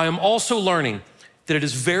 I am also learning that it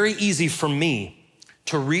is very easy for me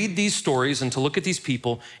to read these stories and to look at these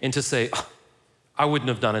people and to say, oh, I wouldn't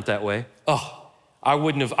have done it that way. Oh, I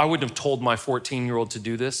wouldn't have told my 14-year-old to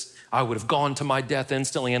do this. I would have gone to my death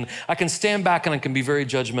instantly. And I can stand back and I can be very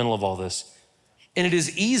judgmental of all this. And it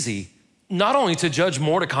is easy not only to judge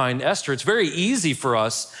Mordecai and Esther, it's very easy for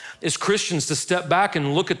us as Christians to step back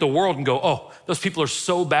and look at the world and go, oh, those people are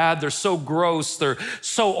so bad, they're so gross, they're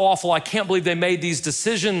so awful, I can't believe they made these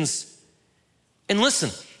decisions. And listen,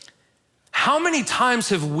 how many times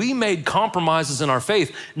have we made compromises in our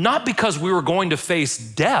faith, not because we were going to face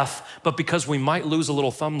death, but because we might lose a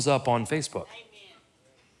little thumbs up on Facebook?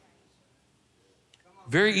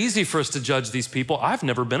 Very easy for us to judge these people. I've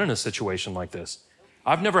never been in a situation like this.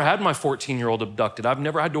 I've never had my 14-year-old abducted. I've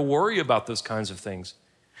never had to worry about those kinds of things.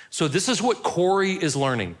 So this is what Corey is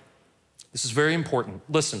learning. This is very important.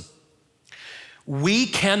 Listen, we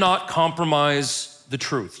cannot compromise the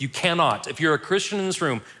truth. You cannot. If you're a Christian in this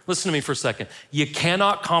room, listen to me for a second. You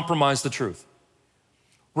cannot compromise the truth.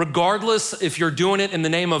 Regardless if you're doing it in the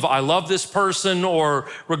name of I love this person, or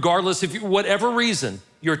regardless if whatever reason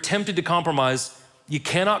you're tempted to compromise, you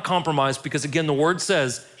cannot compromise, because again, the word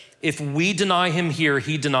says, if we deny Him here,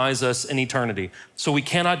 He denies us in eternity. So we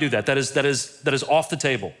cannot do that. That is off the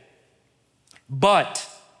table. But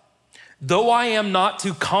though I am not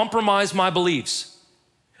to compromise my beliefs,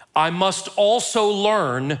 I must also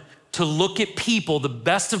learn to look at people the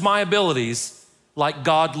best of my abilities like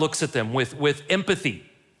God looks at them, with empathy,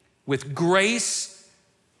 with grace,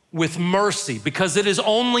 with mercy, because it is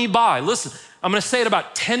only by, listen, I'm gonna say it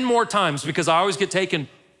about 10 more times because I always get taken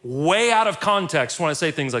way out of context when I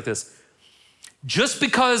say things like this. Just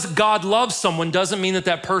because God loves someone doesn't mean that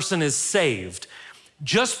that person is saved.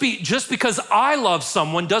 Just because I love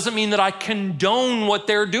someone doesn't mean that I condone what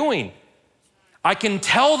they're doing. I can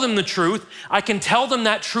tell them the truth. I can tell them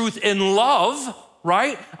that truth in love,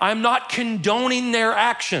 right? I'm not condoning their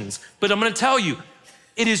actions, but I'm gonna tell you,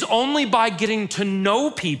 it is only by getting to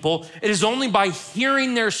know people, it is only by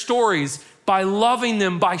hearing their stories, by loving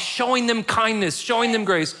them, by showing them kindness, showing them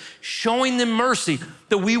grace, showing them mercy,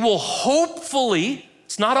 that we will hopefully,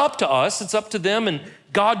 it's not up to us, it's up to them and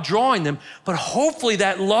God drawing them, but hopefully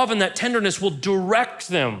that love and that tenderness will direct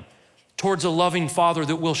them towards a loving Father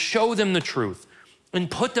that will show them the truth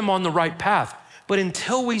and put them on the right path. But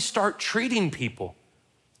until we start treating people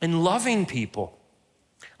and loving people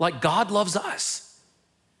like God loves us,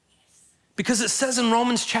 because it says in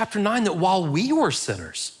Romans chapter 9 that while we were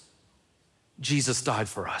sinners, Jesus died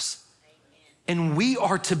for us. And we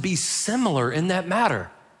are to be similar in that matter,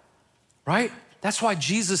 right? That's why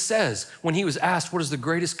Jesus says, when He was asked, what is the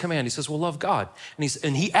greatest command? He says, well, love God.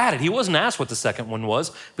 And he added, He wasn't asked what the second one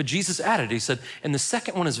was, but Jesus added, He said, and the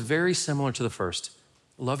second one is very similar to the first.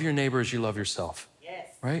 Love your neighbor as you love yourself, yes.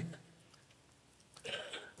 Right?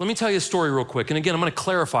 Let me tell you a story real quick. And again, I'm gonna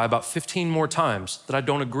clarify about 15 more times that I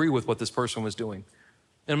don't agree with what this person was doing.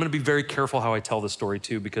 And I'm gonna be very careful how I tell this story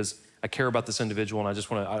too, because I care about this individual and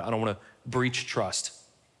I don't wanna breach trust.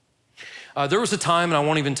 There was a time, and I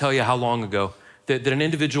won't even tell you how long ago, that an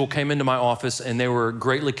individual came into my office and they were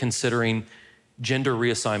greatly considering gender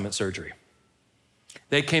reassignment surgery.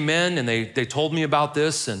 They came in and they told me about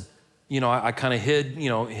this, and I kind of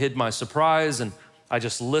hid my surprise, and I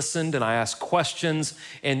just listened and I asked questions,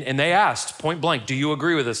 and they asked point blank, do you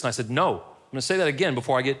agree with this? And I said, no. I'm gonna say that again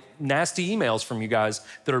before I get nasty emails from you guys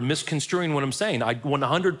that are misconstruing what I'm saying. I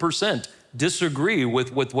 100% disagree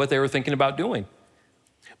with what they were thinking about doing.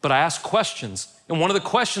 But I asked questions, and one of the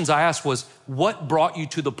questions I asked was, what brought you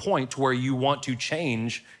to the point where you want to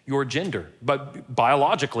change your gender? But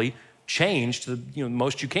biologically, change to the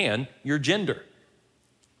most you can, your gender.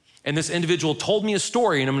 And this individual told me a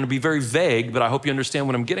story, and I'm gonna be very vague, but I hope you understand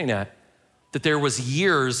what I'm getting at, that there was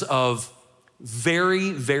years of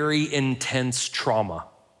very, very intense trauma.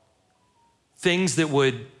 Things that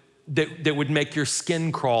would make your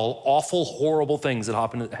skin crawl, awful, horrible things that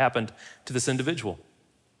happened to this individual.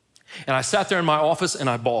 And I sat there in my office and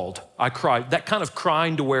I bawled. I cried, that kind of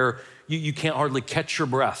crying to where you can't hardly catch your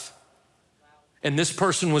breath. And this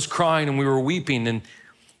person was crying and we were weeping. And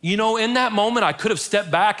in that moment, I could have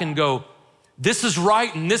stepped back and go, this is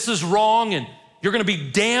right and this is wrong, and you're gonna be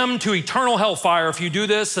damned to eternal hellfire if you do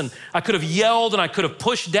this. And I could have yelled and I could have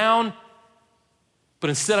pushed down, but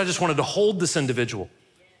instead I just wanted to hold this individual.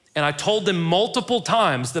 And I told them multiple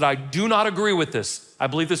times that I do not agree with this. I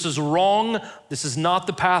believe this is wrong. This is not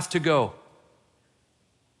the path to go.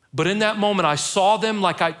 But in that moment, I saw them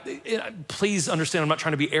please understand, I'm not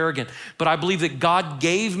trying to be arrogant, but I believe that God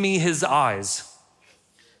gave me his eyes.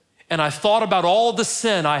 And I thought about all the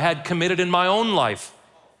sin I had committed in my own life.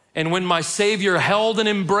 And when my Savior held and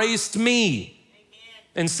embraced me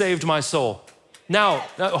and saved my soul. Now,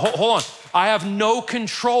 hold on. I have no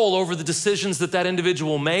control over the decisions that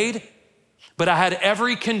individual made, but I had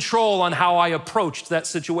every control on how I approached that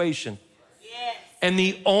situation. Yes. And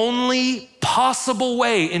the only possible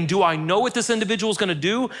way, and do I know what this individual is gonna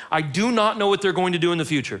do? I do not know what they're going to do in the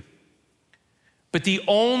future. But the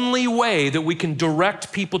only way that we can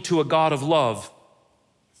direct people to a God of love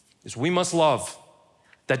is we must love.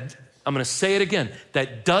 That, I'm gonna say it again,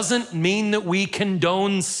 that doesn't mean that we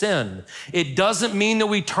condone sin. It doesn't mean that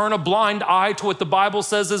we turn a blind eye to what the Bible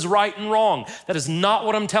says is right and wrong. That is not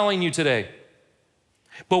what I'm telling you today.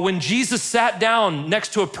 But when Jesus sat down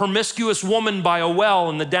next to a promiscuous woman by a well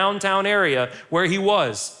in the downtown area where he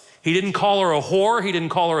was, he didn't call her a whore, he didn't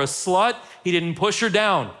call her a slut, he didn't push her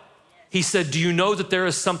down. He said, do you know that there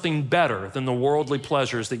is something better than the worldly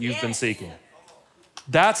pleasures that you've been seeking?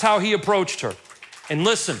 That's how he approached her. And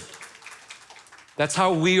listen, that's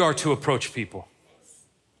how we are to approach people.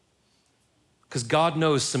 Because God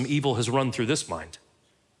knows some evil has run through this mind.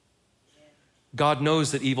 God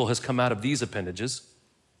knows that evil has come out of these appendages.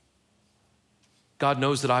 God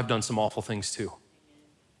knows that I've done some awful things too.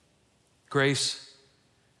 Grace,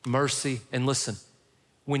 mercy, and listen,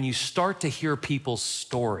 when you start to hear people's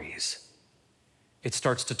stories, it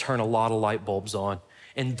starts to turn a lot of light bulbs on.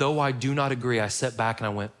 And though I do not agree, I sat back and I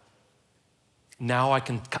went, now I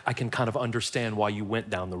can kind of understand why you went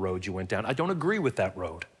down the road you went down. I don't agree with that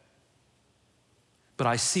road, but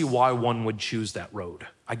I see why one would choose that road.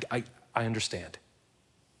 I understand.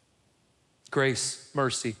 Grace,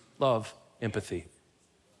 mercy, love, empathy.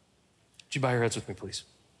 Would you bow your heads with me, please?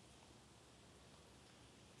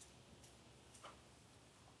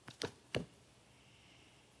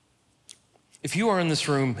 If you are in this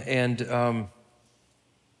room and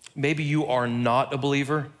maybe you are not a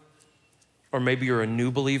believer, or maybe you're a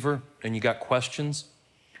new believer and you got questions,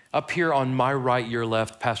 up here on my right, your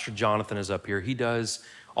left, Pastor Jonathan is up here. He does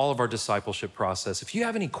all of our discipleship process. If you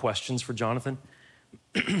have any questions for Jonathan,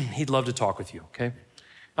 he'd love to talk with you, okay?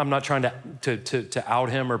 I'm not trying to out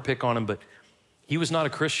him or pick on him, but he was not a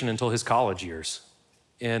Christian until his college years.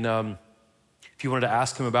 And if you wanted to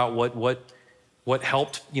ask him about what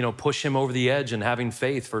helped, push him over the edge and having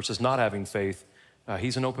faith versus not having faith,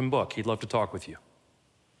 he's an open book. He'd love to talk with you.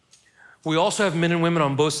 We also have men and women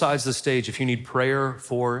on both sides of the stage. If you need prayer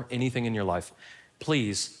for anything in your life,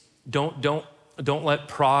 please don't let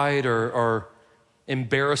pride or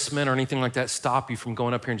embarrassment or anything like that stop you from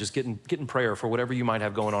going up here and just getting prayer for whatever you might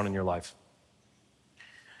have going on in your life.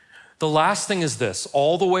 The last thing is this,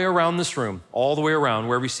 all the way around this room, all the way around,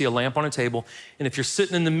 where we see a lamp on a table, and if you're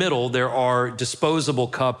sitting in the middle, there are disposable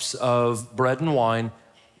cups of bread and wine,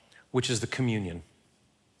 which is the communion.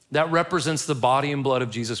 That represents the body and blood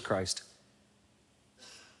of Jesus Christ.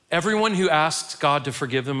 Everyone who asks God to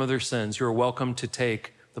forgive them of their sins, you are welcome to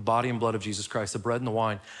take the body and blood of Jesus Christ, the bread and the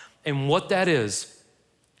wine. And what that is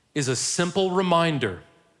a simple reminder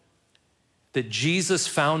that Jesus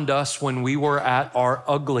found us when we were at our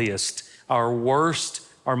ugliest, our worst,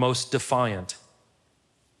 our most defiant.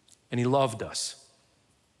 And he loved us.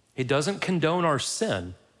 He doesn't condone our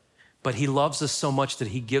sin, but he loves us so much that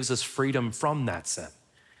he gives us freedom from that sin,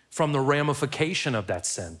 from the ramification of that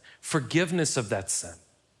sin, forgiveness of that sin.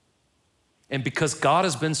 And because God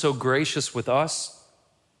has been so gracious with us,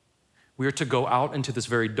 we are to go out into this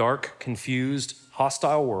very dark, confused,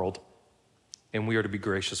 hostile world, and we are to be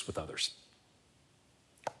gracious with others.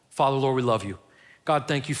 Father, Lord, we love you. God,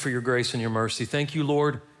 thank you for your grace and your mercy. Thank you,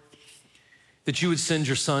 Lord, that you would send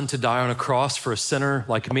your son to die on a cross for a sinner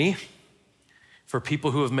like me, for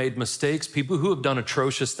people who have made mistakes, people who have done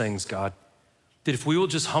atrocious things, God. That if we will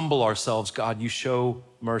just humble ourselves, God, you show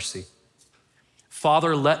mercy.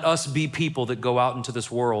 Father, let us be people that go out into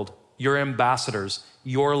this world, your ambassadors,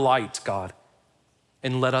 your light, God,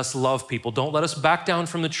 and let us love people. Don't let us back down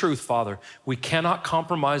from the truth, Father. We cannot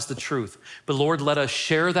compromise the truth, but Lord, let us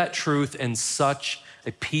share that truth in such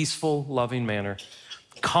a peaceful, loving manner,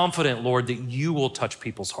 confident, Lord, that you will touch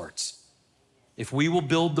people's hearts. If we will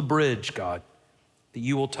build the bridge, God, that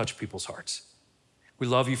you will touch people's hearts. We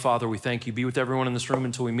love you, Father. We thank you. Be with everyone in this room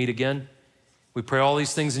until we meet again. We pray all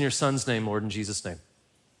these things in your son's name, Lord, in Jesus' name.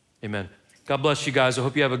 Amen. God bless you guys. I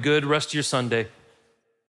hope you have a good rest of your Sunday.